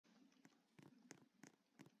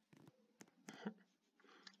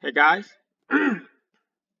Hey guys,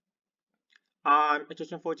 I'm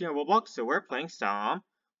Edition 14 of Roblox, so we're playing some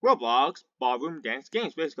Roblox Ballroom Dance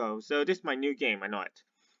games. Let's go. So this is my new game, I know it.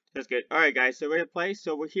 That's good. Alright guys, so ready to play?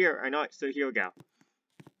 So we're here, I know it, so here we go.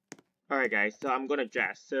 Alright guys, so I'm gonna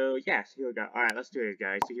dress. So yes, here we go. Alright, let's do it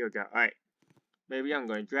guys, so here we go. Alright. Maybe I'm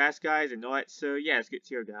gonna dress guys, I know it, so yeah, let's get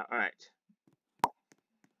here we go. Alright.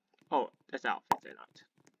 Oh, that's outfits, I not.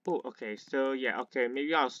 Oh, okay, so yeah, okay,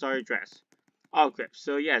 maybe I'll start a dress. Oh, grip,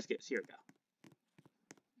 so yeah, let's get here we go.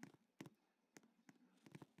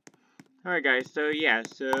 Alright guys, so yeah,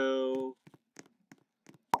 so...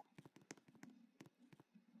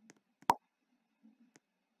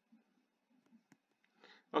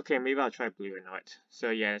 Okay, maybe I'll try blue or not.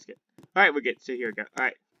 So yeah, that's good. Alright, we're good, so here we go.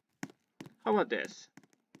 Alright. How about this?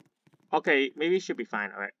 Okay, maybe it should be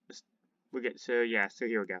fine, alright. We're good, so yeah, so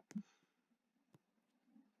here we go.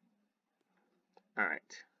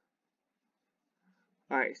 Alright.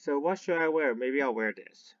 Alright, so what should I wear? Maybe I'll wear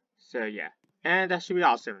this. So yeah. And that should be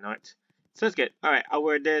awesome, not? So that's good. Alright, I'll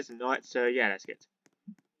wear this and not, so yeah, that's good.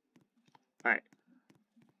 Alright.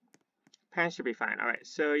 Pants should be fine, alright,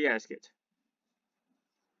 so yeah, that's good.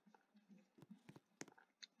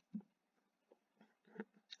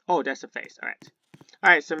 Oh, that's a face, alright.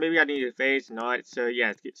 Alright, so maybe I need a face, not, so yeah,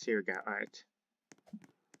 let's get, here we go, alright.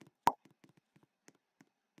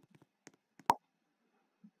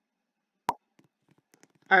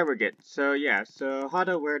 Alright, we're good. So yeah, so how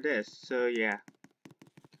to wear this? So yeah.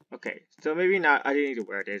 Okay, so maybe not, I didn't need to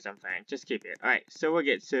wear this, I'm fine. Just keep it. Alright, so we're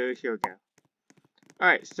good. So here we go.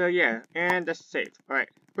 Alright, so yeah, and that's safe. Alright,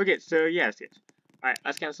 we're good. So yeah, that's good. Alright,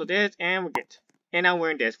 let's cancel this, and we're good. And I'm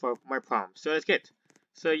wearing this for my prom. So that's good.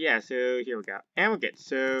 So yeah, so here we go. And we're good.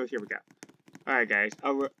 So here we go. Alright guys,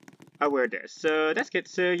 I'll wear this. So that's good.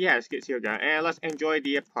 So yeah, let's get here we go. And let's enjoy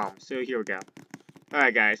the prom. So here we go.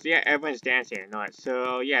 Alright guys, yeah, everyone's dancing or not,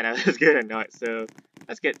 so yeah, that was good or not, so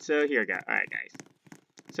that's good, so here we go, alright guys.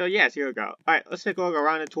 So yes, here we go. Alright, let's take a look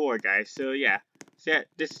around the tour guys, so yeah. So yeah,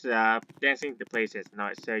 this is dancing the places,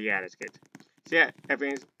 not so yeah, that's good. So yeah,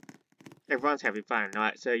 everyone's having fun,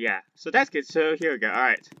 not so yeah. So that's good, so here we go,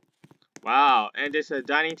 alright. Wow, and there's a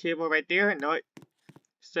dining table right there, not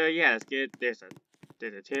so yeah, that's good. There's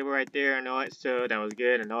a table right there, not so that was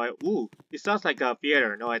good, and not ooh, it sounds like a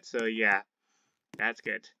theater, not so yeah. That's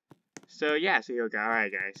good. So yeah, so here we go.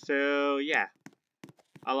 Alright guys, so yeah.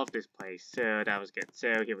 I love this place, so that was good.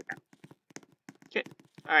 So here we go. Okay,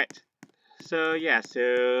 alright. So yeah,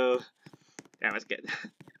 so that was good.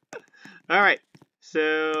 Alright,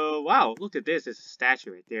 so wow, look at this, there's a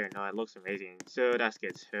statue right there. No, it looks amazing. So that's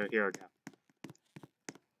good. So here we go.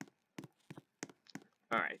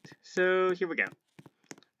 Alright, so here we go.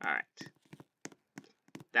 Alright.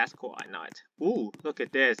 That's cool, I know it. Ooh, look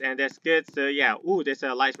at this, and that's good, so yeah, ooh, there's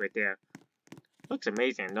a light right there. Looks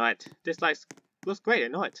amazing, I know it. This light looks great, I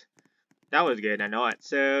know it. That was good, I know it.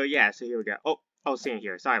 So yeah, so here we go. Oh, I was seeing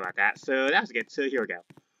here, sorry about that. So that was good, so here we go.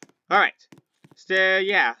 Alright, so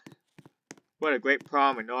yeah. What a great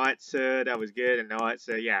prom, I know it, so that was good, I know it,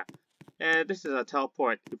 so yeah. And this is a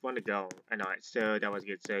teleport if you want to go, I know it, so that was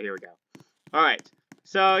good, so here we go. Alright,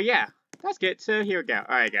 so yeah, that's good, so here we go.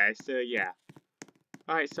 Alright guys, so yeah.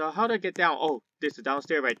 Alright, so how do I get down? Oh, this is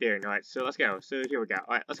downstairs right there. Alright, so let's go. So here we go.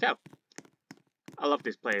 Alright, let's go. I love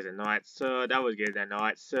this place. Alright, so that was good.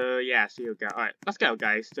 Alright, so yeah, so here we go. Alright, let's go,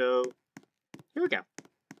 guys. So here we go.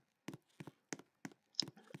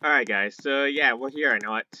 Alright, guys. So yeah, we're here.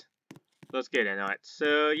 Alright, let's get it. Alright,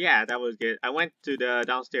 so yeah, that was good. I went to the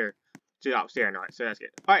downstairs, to the upstairs. Alright, so that's good.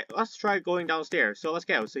 Alright, let's try going downstairs. So let's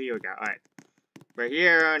go. So here we go. Alright, right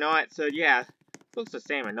here. Alright, so yeah. Looks the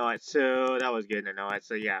same, I know it, so that was good, I know it,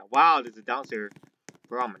 so yeah. Wow, there's a downstairs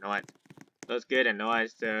prom, I know it. That's good, I know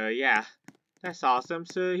it, so yeah. That's awesome,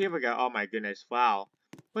 so here we go. Oh my goodness, wow.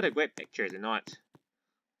 What a great pictures, I know it.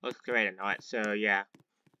 Looks great, I know it, so yeah.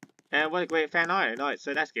 And what a great fan art, I know it,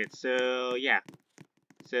 so that's good, so yeah.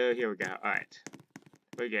 So here we go, alright.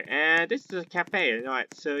 We're good. And this is a cafe, I know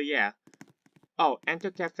it, so yeah. Oh,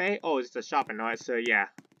 enter cafe? Oh, it's a shop, I know it, so yeah.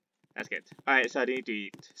 That's good. Alright, so I need to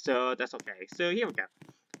eat. So that's okay. So here we go.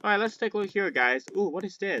 Alright, let's take a look here, guys. Ooh, what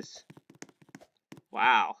is this?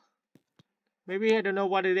 Wow. Maybe I don't know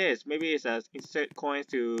what it is. Maybe it's a insert coins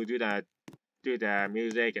to do the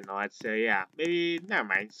music and all that. So yeah, maybe never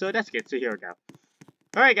mind. So that's good. So here we go.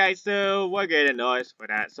 Alright guys, so we're getting noise for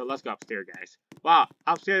that. So let's go upstairs, guys. Wow,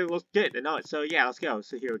 upstairs looks good and all. So yeah, let's go.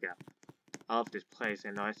 So here we go. I love this place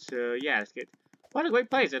and all. So yeah, that's good. What a great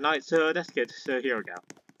place and all. So that's good. So here we go.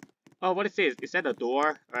 Oh, what is this? Is that a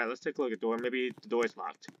door? Alright, let's take a look at the door. Maybe the door is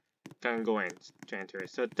locked. Can't go in to enter it.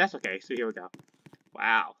 So that's okay. So here we go.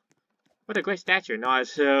 Wow. What a great statue. No,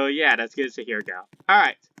 so yeah, that's good. So here we go.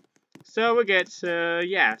 Alright. So we're good. So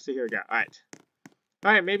yeah, so here we go. Alright.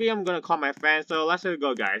 Alright, maybe I'm gonna call my friend, so let's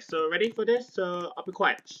go guys. So ready for this? So I'll be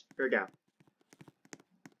quiet. Here we go.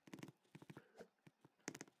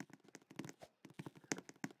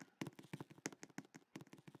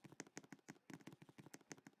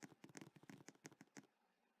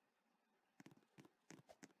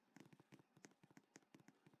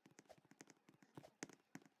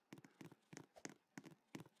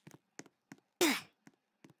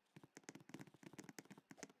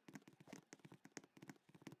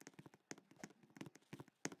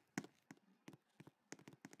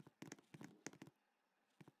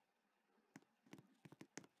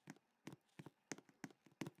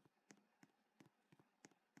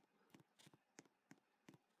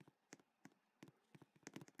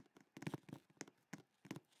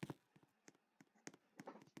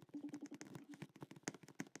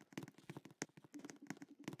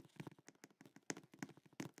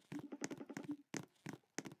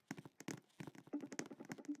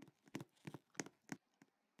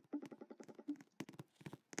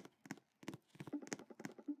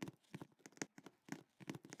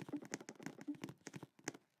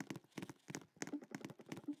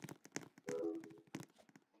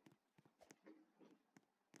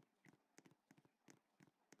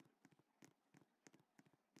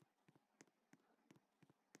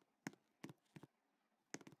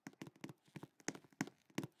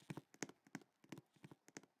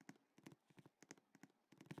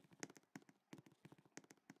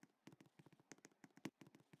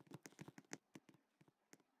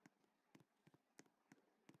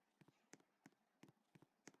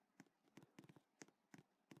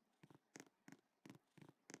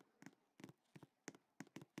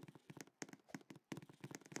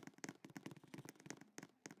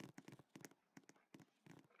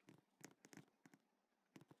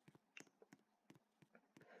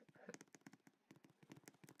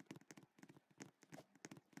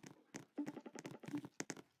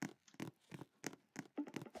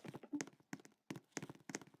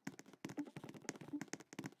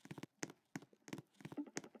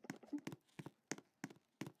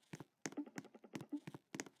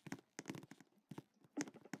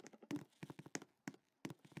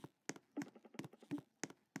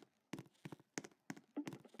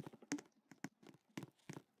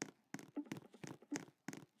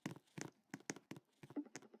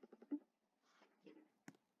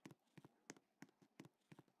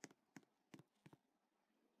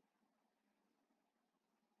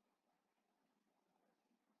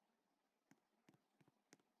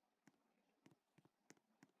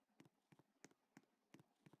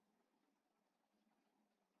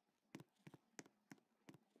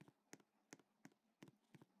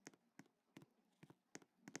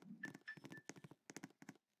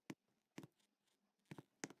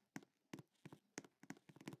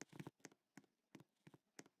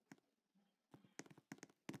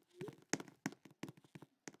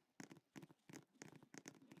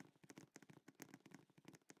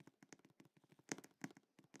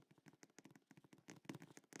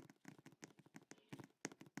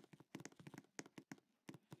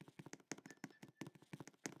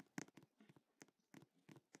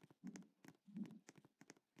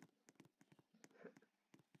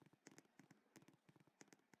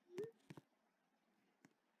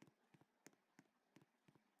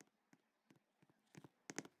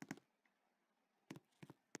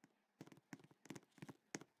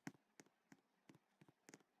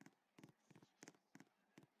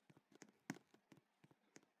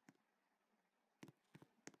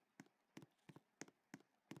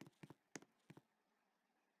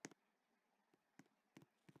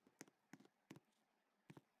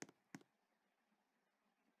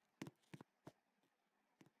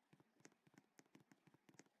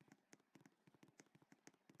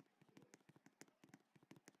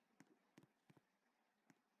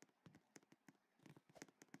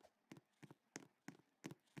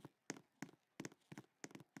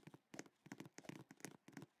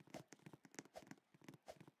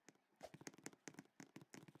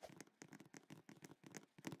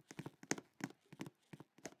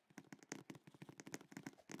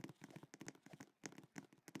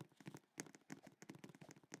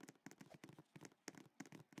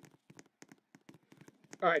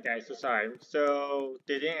 Alright guys, so sorry. So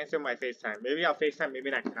they didn't answer my FaceTime. Maybe I'll FaceTime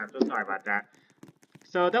maybe next time. So sorry about that.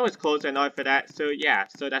 So that was close, I know it for that. So yeah,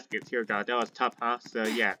 so that's good. Here we go. That was tough, huh? So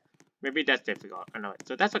yeah. Maybe that's difficult. I know it.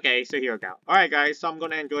 So that's okay. So here we go. Alright guys, so I'm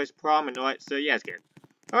gonna enjoy this prom. I know it. So yeah, it's good.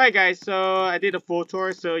 Alright guys, so I did a full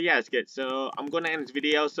tour. So yeah, it's good. So I'm gonna end this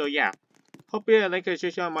video. So yeah. Hope you like the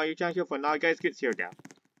share on my YouTube channel. For now guys, good. Here we go.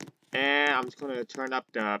 And I'm just gonna turn up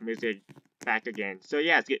the music back again. So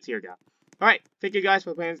yeah, let's get here we go. Alright, thank you guys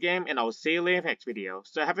for playing this game, and I'll see you later in the next video.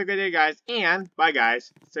 So have a good day, guys, and bye,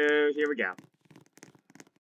 guys. So here we go.